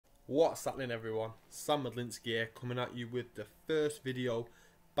What's happening, everyone? Sam Madlinsky here, coming at you with the first video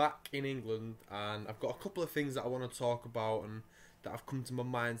back in England, and I've got a couple of things that I want to talk about and that have come to my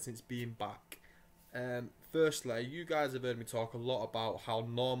mind since being back. Firstly, you guys have heard me talk a lot about how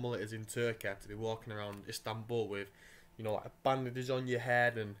normal it is in Turkey to be walking around Istanbul with, like bandages on your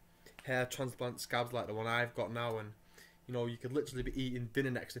head and hair transplant scabs like the one I've got now, and you could literally be eating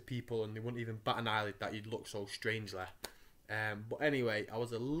dinner next to people and they wouldn't even bat an eyelid that you'd look so strangely. But anyway, I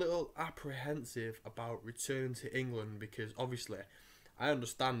was a little apprehensive about returning to England because obviously I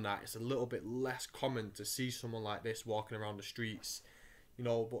understand that it's a little bit less common to see someone like this walking around the streets,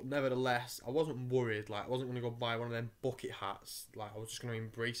 but nevertheless, I wasn't worried. Like, I wasn't going to go buy one of them bucket hats. Like, I was just going to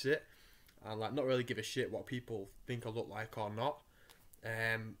embrace it and like not really give a shit what people think I look like or not.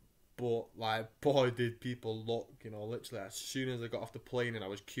 But like, boy, did people look, literally as soon as I got off the plane and I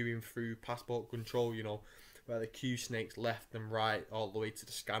was queuing through passport control, where the queue snakes left and right all the way to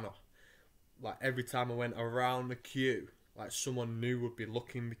the scanner. Like, every time I went around the queue, like, someone new would be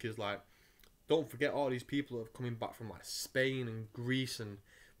looking because, like, don't forget all these people are coming back from like Spain and Greece and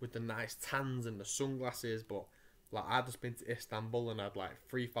with the nice tans and the sunglasses, but like, I'd just been to Istanbul and had like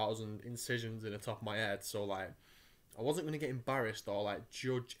 3,000 incisions in the top of my head, so like I wasn't going to get embarrassed or like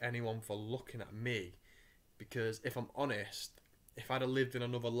judge anyone for looking at me, because if I'm honest, if I'd have lived in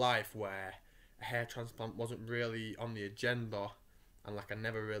another life where a hair transplant wasn't really on the agenda and like I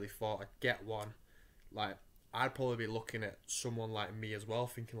never really thought I'd get one, like I'd probably be looking at someone like me as well,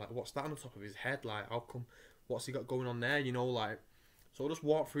 thinking like, what's that on the top of his head? Like, how come? What's he got going on there? Like. So I just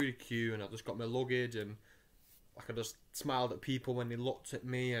walked through the queue and I just got my luggage and like I just smiled at people when they looked at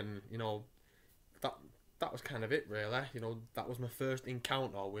me, and that was kind of it really. That was my first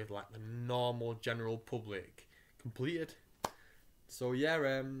encounter with like the normal general public completed. So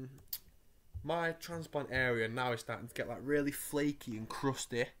yeah, my transplant area now is starting to get like really flaky and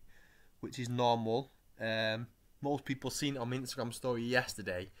crusty, which is normal. Most people seen it on my Instagram story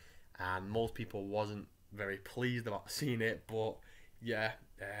yesterday, and most people wasn't very pleased about seeing it. But yeah,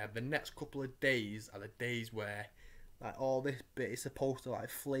 the next couple of days are the days where like all this bit is supposed to like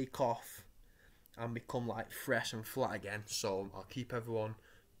flake off and become like fresh and flat again. So I'll keep everyone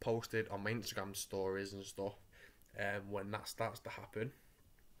posted on my Instagram stories and stuff when that starts to happen.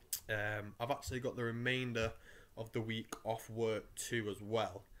 I've actually got the remainder of the week off work too as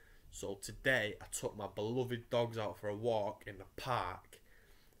well. So today I took my beloved dogs out for a walk in the park,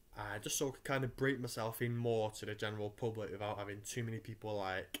 just so I could kind of break myself in more to the general public without having too many people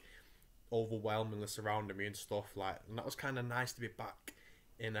like overwhelmingly surrounding me and stuff like. And that was kind of nice to be back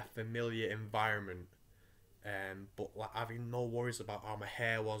in a familiar environment, but like having no worries about how my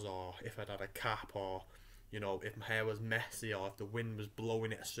hair was or if I'd had a cap or if my hair was messy or if the wind was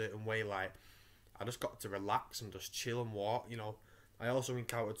blowing it a certain way. Like, I just got to relax and just chill and walk. I also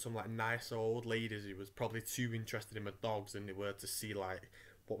encountered some like nice old ladies who was probably too interested in my dogs than they were to see like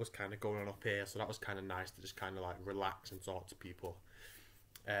what was kind of going on up here. So that was kind of nice to just kind of like relax and talk to people.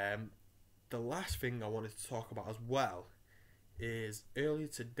 The last thing I wanted to talk about as well is earlier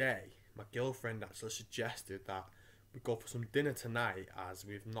today, my girlfriend actually suggested that we go for some dinner tonight, as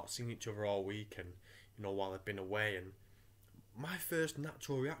we've not seen each other all week and while I've been away. And my first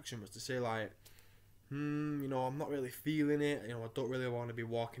natural reaction was to say like, I'm not really feeling it. I don't really want to be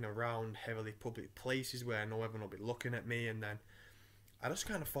walking around heavily public places where I know everyone will be looking at me. And then I just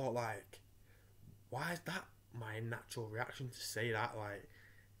kind of thought like, why is that my natural reaction to say that? Like,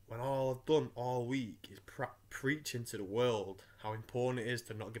 when all I've done all week is preaching to the world how important it is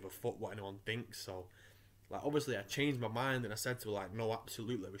to not give a fuck what anyone thinks. So like, obviously I changed my mind and I said to her like, no,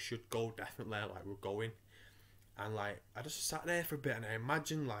 absolutely, we should go, definitely, like, we're going. And like, I just sat there for a bit and I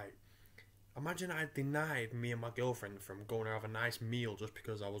imagine I denied me and my girlfriend from going to have a nice meal just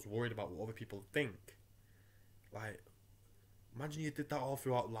because I was worried about what other people think. Like, imagine you did that all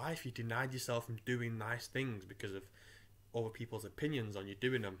throughout life. You denied yourself from doing nice things because of other people's opinions on you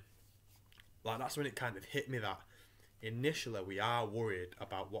doing them. Like, that's when it kind of hit me that initially we are worried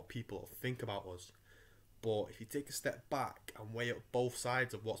about what people think about us. But if you take a step back and weigh up both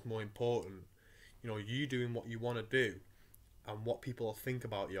sides of what's more important, you doing what you want to do and what people will think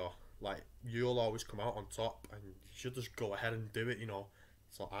about you, like, you'll always come out on top, and you should just go ahead and do it.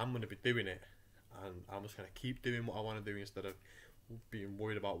 So I'm going to be doing it, and I'm just going to keep doing what I want to do instead of being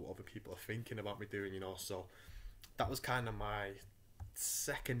worried about what other people are thinking about me doing. So that was kind of my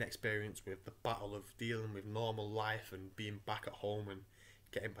second experience with the battle of dealing with normal life and being back at home and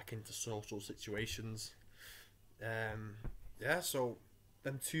getting back into social situations. Yeah, so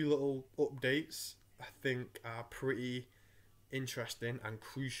them two little updates I think are pretty interesting and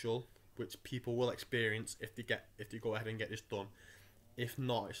crucial, which people will experience if they go ahead and get this done. If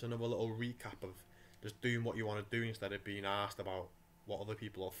not, it's another little recap of just doing what you want to do instead of being asked about what other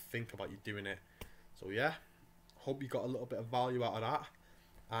people will think about you doing it. So yeah, hope you got a little bit of value out of that.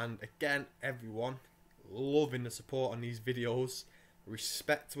 And again, everyone, loving the support on these videos.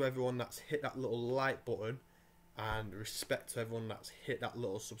 Respect to everyone that's hit that little like button, and respect to everyone that's hit that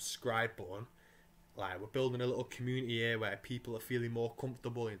little subscribe button. Like, we're building a little community here where people are feeling more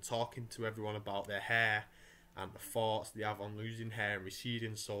comfortable in talking to everyone about their hair and the thoughts they have on losing hair and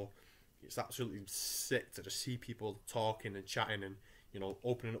receding. So it's absolutely sick to just see people talking and chatting and, you know,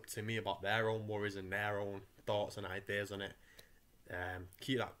 opening up to me about their own worries and their own thoughts and ideas on it.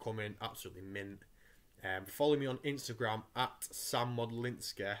 Keep that coming, absolutely mint. Follow me on Instagram at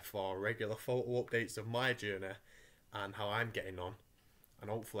SamModelinski for regular photo updates of my journey and how I'm getting on. And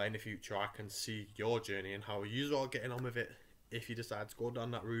hopefully in the future I can see your journey and how you are getting on with it if you decide to go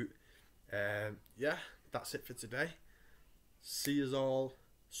down that route. Yeah, that's it for today. See you all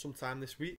sometime this week.